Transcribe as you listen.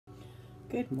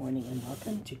Good morning and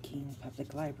welcome to Keene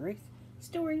Public Library's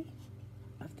Story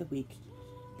of the Week.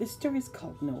 This story is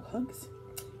called No Hugs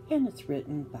and it's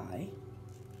written by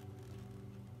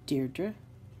Deidre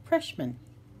Prischmann.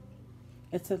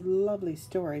 It's a lovely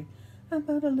story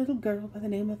about a little girl by the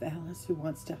name of Alice who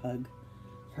wants to hug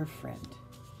her friend.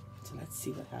 So let's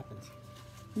see what happens.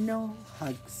 No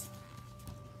hugs.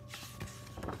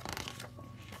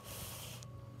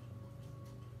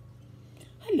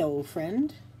 Hello,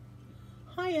 friend.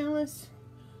 Hi, Alice.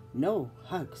 No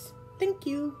hugs. Thank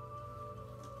you.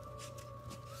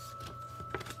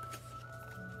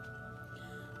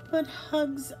 But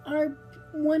hugs are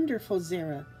wonderful,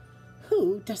 Zara.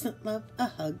 Who doesn't love a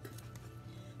hug?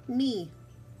 Me.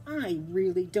 I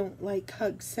really don't like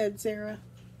hugs, said Zara.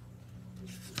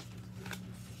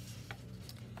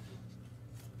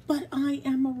 But I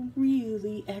am a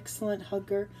really excellent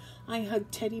hugger. I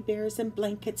hug teddy bears and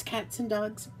blankets, cats and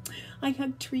dogs. I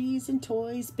hug trees and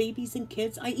toys, babies and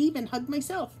kids. I even hug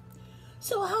myself.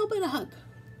 So how about a hug?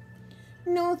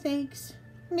 No, thanks.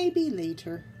 Maybe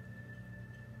later.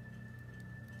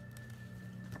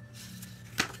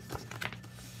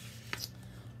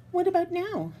 What about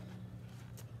now?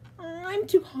 I'm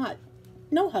too hot.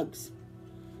 No hugs.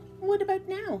 What about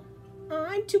now?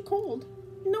 I'm too cold.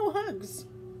 No hugs.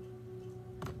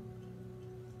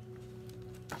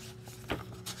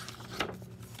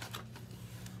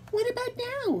 What about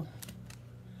now?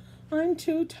 I'm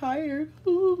too tired.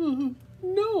 Ooh,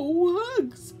 no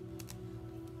hugs.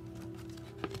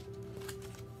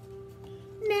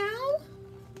 Now?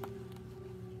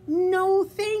 No,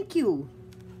 thank you.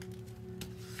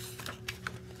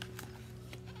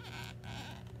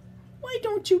 Why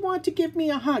don't you want to give me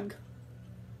a hug?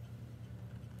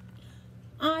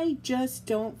 I just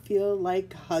don't feel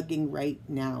like hugging right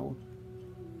now.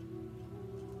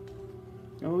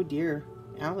 Oh dear.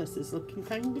 Alice is looking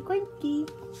kind of cranky.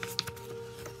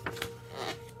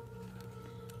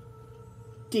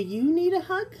 Do you need a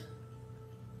hug?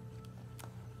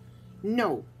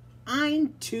 No,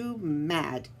 I'm too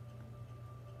mad.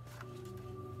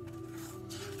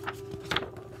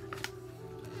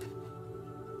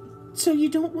 So you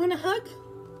don't want a hug?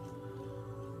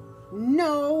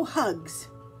 No hugs.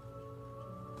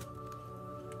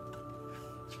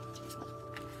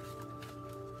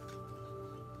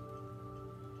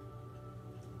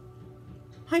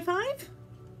 High five?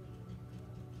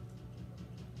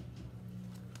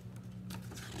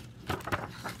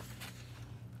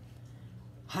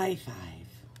 High five.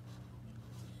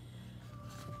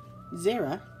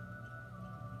 Zara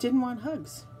didn't want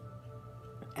hugs.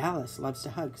 Alice loves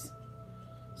to hugs.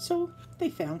 So they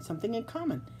found something in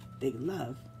common. They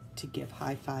love to give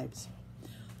high fives.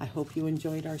 I hope you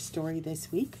enjoyed our story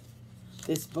this week.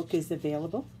 This book is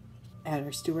available at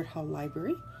our Stewart Hall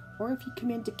Library. Or if you come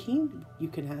into Keene, you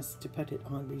can ask to put it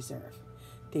on reserve.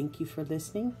 Thank you for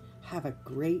listening. Have a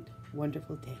great,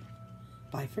 wonderful day.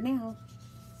 Bye for now.